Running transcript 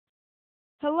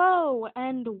Hello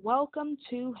and welcome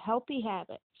to Healthy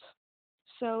Habits.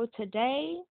 So,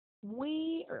 today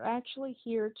we are actually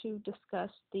here to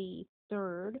discuss the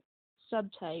third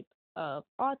subtype of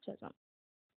autism,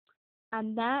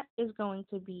 and that is going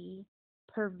to be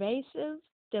pervasive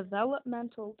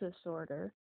developmental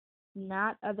disorder,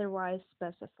 not otherwise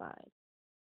specified.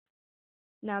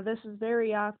 Now, this is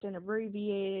very often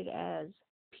abbreviated as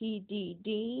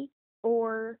PDD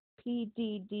or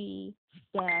PDD-NOS.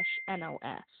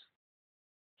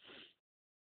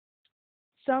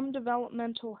 Some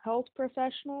developmental health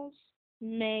professionals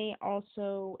may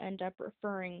also end up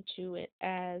referring to it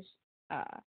as uh,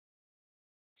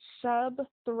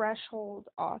 sub-threshold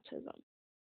autism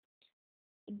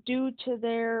due to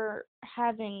their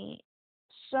having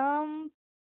some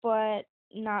but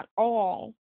not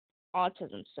all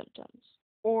autism symptoms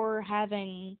or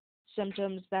having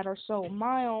symptoms that are so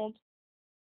mild,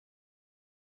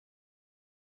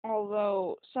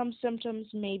 although some symptoms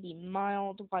may be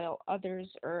mild while others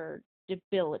are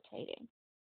debilitating.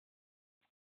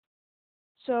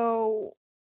 So,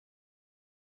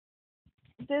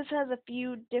 this has a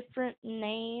few different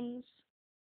names,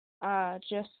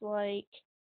 just like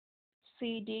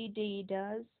CDD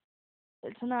does.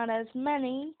 It's not as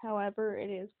many, however, it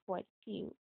is quite a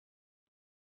few.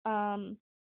 Um,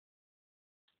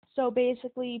 so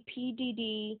basically,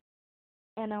 PDD,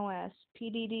 NOS,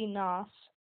 PDD NOS,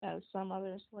 as some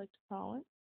others like to call it,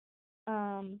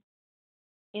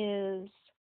 is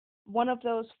one of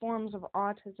those forms of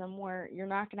autism where you're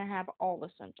not going to have all the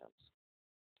symptoms.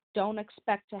 Don't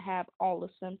expect to have all the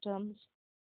symptoms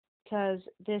because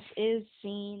this is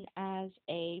seen as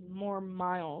a more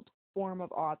mild form of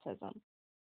autism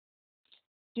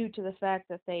due to the fact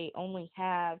that they only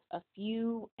have a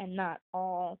few and not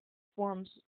all forms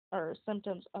or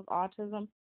symptoms of autism,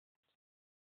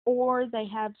 or they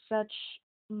have such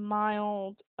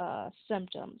mild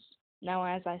symptoms. Now,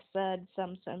 as I said,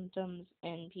 some symptoms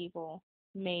in people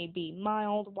may be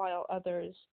mild, while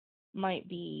others might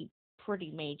be pretty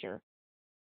major.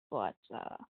 But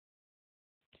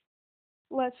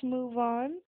let's move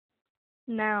on.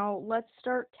 Now, let's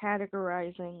start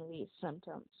categorizing these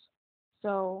symptoms.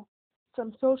 So,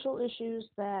 some social issues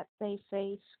that they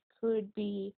face could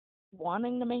be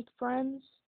wanting to make friends,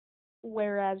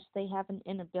 whereas they have an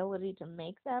inability to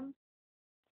make them.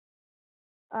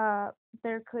 Uh,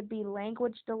 there could be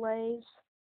language delays,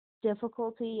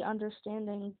 difficulty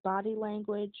understanding body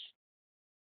language.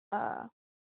 Uh,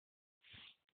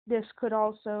 this could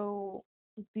also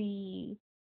be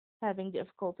having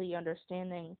difficulty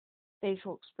understanding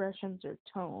facial expressions or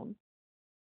tone.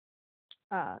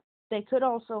 Uh, they could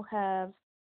also have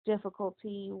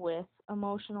difficulty with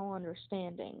emotional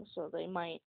understanding, so they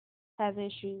might have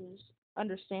issues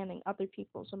understanding other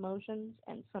people's emotions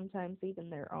and sometimes even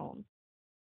their own.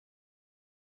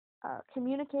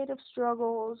 Communicative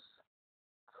struggles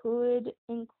could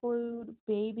include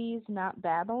babies not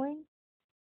babbling,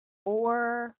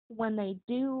 or when they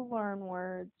do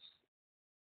learn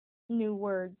new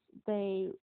words, they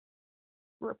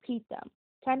repeat them,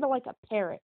 kind of like a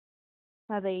parrot,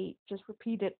 how they just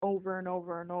repeat it over and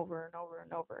over and over and over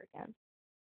and over again.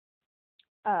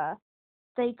 Uh,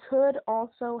 they could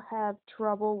also have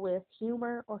trouble with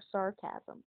humor or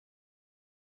sarcasm.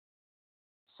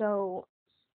 So,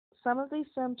 some of these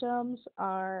symptoms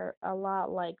are a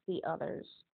lot like the others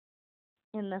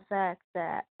in the fact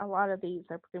that a lot of these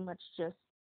are pretty much just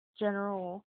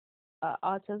general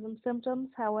autism symptoms.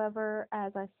 However,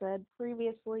 as I said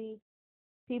previously,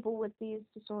 people with these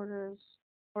disorders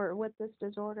or with this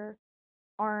disorder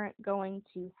aren't going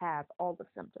to have all the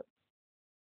symptoms.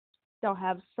 They'll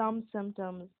have some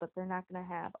symptoms, but they're not going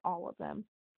to have all of them.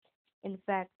 In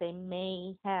fact, they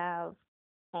may have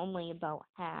only about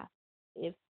half,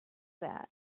 if that.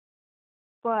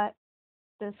 But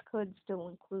this could still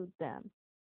include them.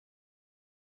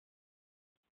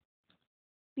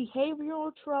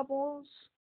 Behavioral troubles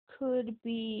could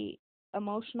be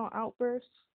emotional outbursts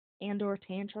and or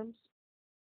tantrums.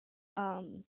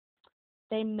 Um,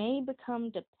 they may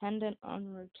become dependent on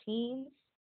routines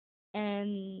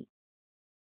and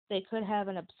they could have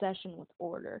an obsession with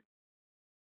order.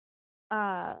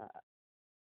 Uh,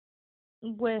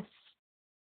 with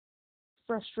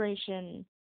frustration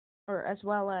or as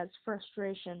well as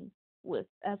frustration with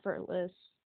effortless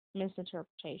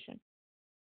misinterpretation.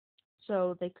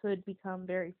 So they could become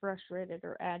very frustrated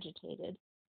or agitated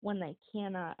when they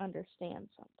cannot understand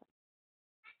something.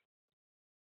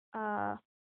 Uh,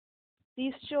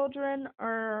 these children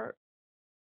are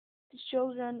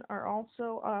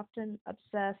also often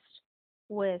obsessed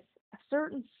with a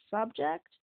certain subject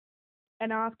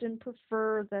and often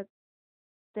prefer that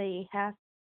they have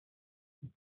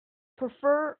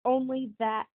prefer only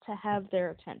that to have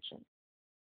their attention.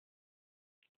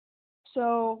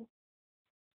 So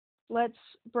let's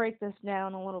break this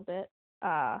down a little bit.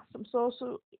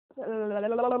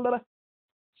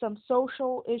 Some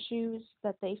social issues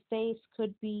that they face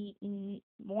could be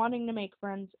wanting to make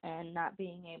friends and not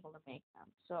being able to make them.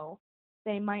 So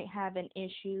they might have an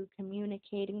issue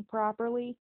communicating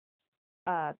properly.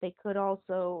 They could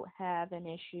also have an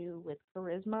issue with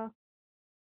charisma.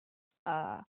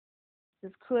 Uh,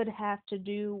 this could have to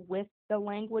do with the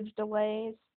language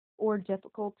delays or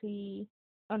difficulty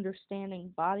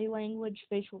understanding body language,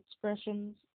 facial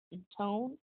expressions, and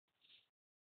tone.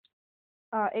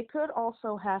 It could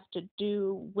also have to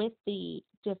do with the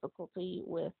difficulty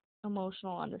with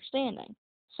emotional understanding.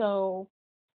 So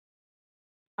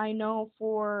I know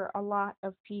for a lot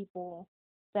of people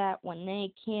that when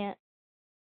they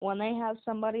have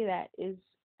somebody that is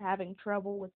having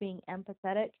trouble with being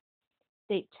empathetic,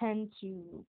 they tend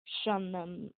to shun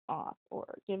them off or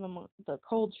give them the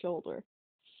cold shoulder.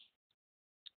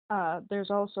 There's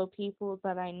also people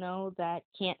that I know that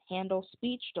can't handle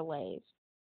speech delays.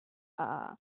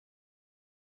 Uh,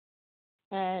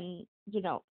 and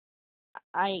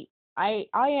I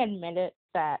I admit it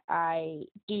that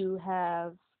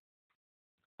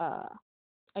uh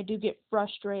I do get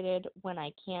frustrated when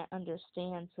I can't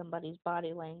understand somebody's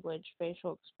body language,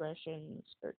 facial expressions,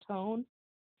 or tone.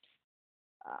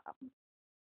 Um,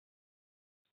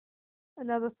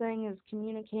 Another thing is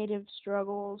communicative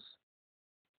struggles.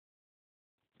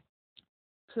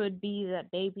 Could be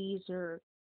that babies are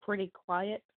pretty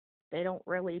quiet. They don't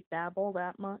really babble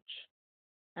that much.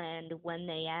 And when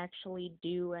they actually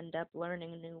do end up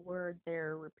learning a new word,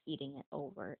 they're repeating it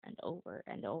over and over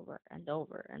and over and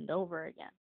over and over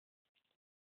again.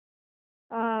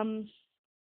 Um,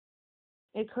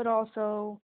 it could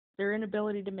also, their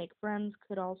inability to make friends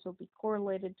could also be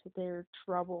correlated to their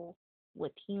trouble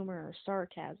with humor or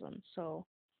sarcasm. So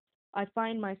I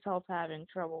find myself having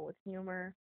trouble with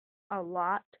humor a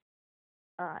lot,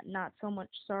 not so much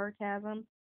sarcasm,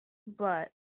 but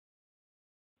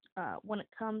when it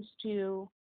comes to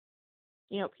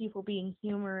people being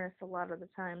humorous, a lot of the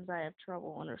times I have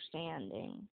trouble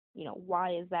understanding,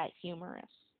 why is that humorous?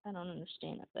 I don't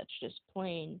understand it. That's just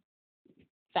plain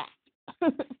fact.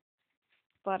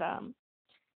 But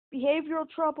behavioral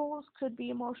troubles could be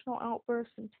emotional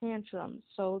outbursts and tantrums.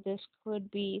 So this could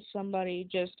be somebody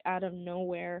just out of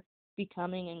nowhere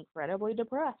becoming incredibly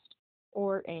depressed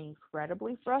or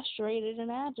incredibly frustrated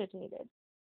and agitated.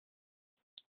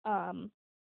 Um,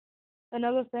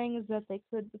 Another thing is that they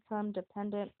could become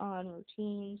dependent on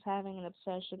routines, having an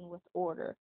obsession with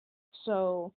order.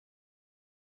 So,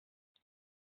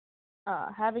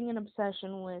 having an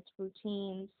obsession with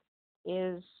routines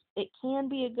it can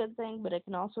be a good thing, but it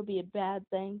can also be a bad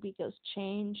thing because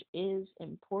change is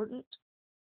important.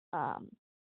 Um,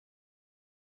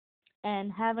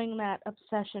 and having that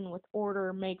obsession with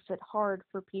order makes it hard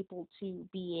for people to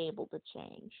be able to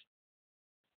change.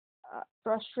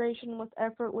 Frustration with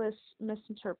effortless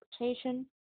misinterpretation.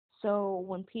 So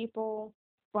when people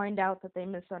find out that they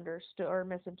misunderstood or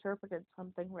misinterpreted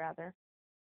something, rather,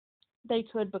 they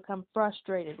could become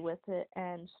frustrated with it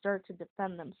and start to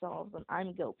defend themselves, and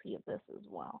I'm guilty of this as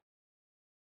well.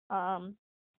 Um,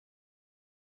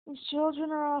 these children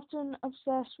are often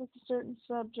obsessed with a certain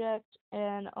subject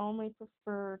and only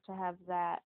prefer to have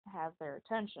that have their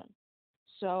attention.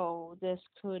 So this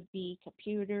could be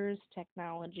computers,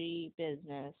 technology,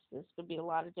 business. This could be a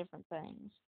lot of different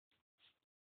things.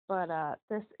 But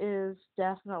this is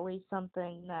definitely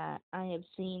something that I have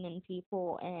seen in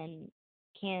people and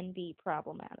can be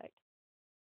problematic.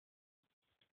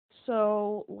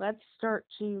 So let's start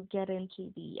to get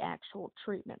into the actual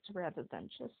treatments rather than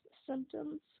just the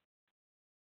symptoms.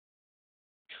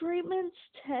 Treatments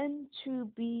tend to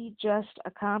be just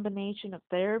a combination of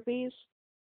therapies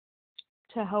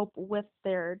to help with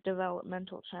their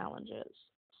developmental challenges.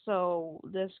 So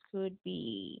this could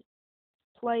be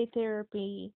play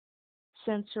therapy,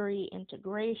 sensory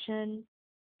integration,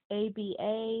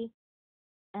 ABA,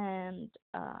 and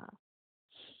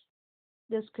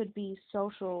this could be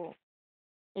social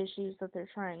issues that they're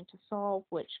trying to solve,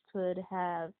 which could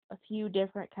have a few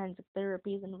different kinds of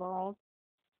therapies involved,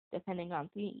 depending on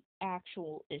the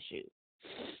actual issue.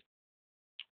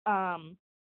 Um,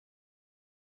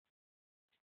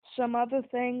 some other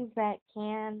things that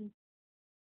can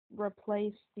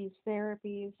replace these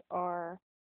therapies are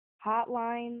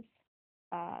hotlines,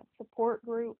 support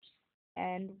groups,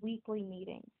 and weekly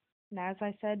meetings. And as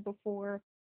I said before,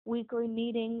 weekly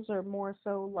meetings are more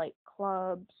so like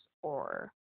clubs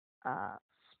or uh,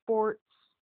 sports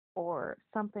or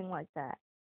something like that.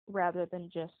 rather than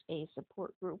just a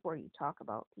support group where you talk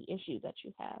about the issue that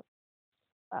you have.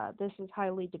 This is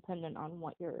highly dependent on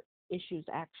what your issues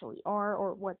actually are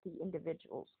or what the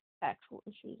individual's actual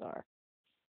issues are.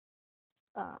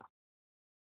 Uh,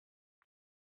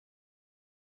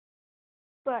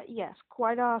 but yes,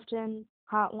 quite often,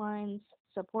 hotlines,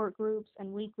 support groups,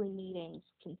 and weekly meetings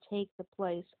can take the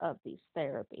place of these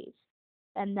therapies.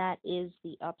 And that is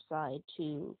the upside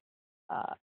to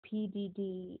uh,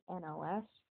 PDD NOS.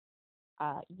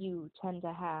 You tend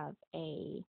to have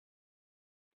a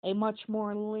much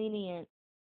more lenient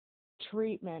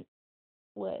treatment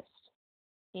list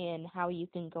in how you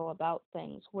can go about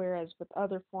things, whereas with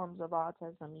other forms of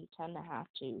autism, you tend to have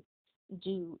to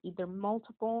do either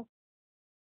multiple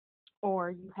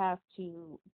or you have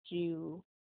to do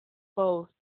both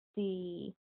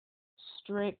the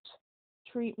strict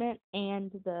treatment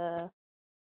and the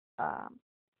um,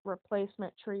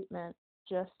 replacement treatment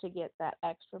just to get that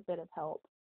extra bit of help,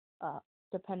 uh,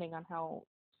 depending on how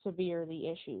severe the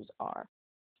issues are.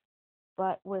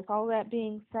 But with all that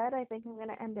being said, I think I'm going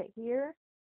to end it here.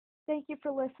 Thank you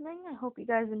for listening. I hope you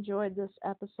guys enjoyed this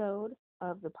episode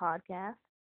of the podcast.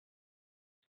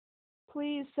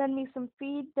 Please send me some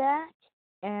feedback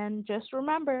and just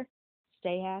remember,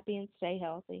 stay happy and stay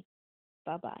healthy.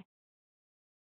 Bye bye.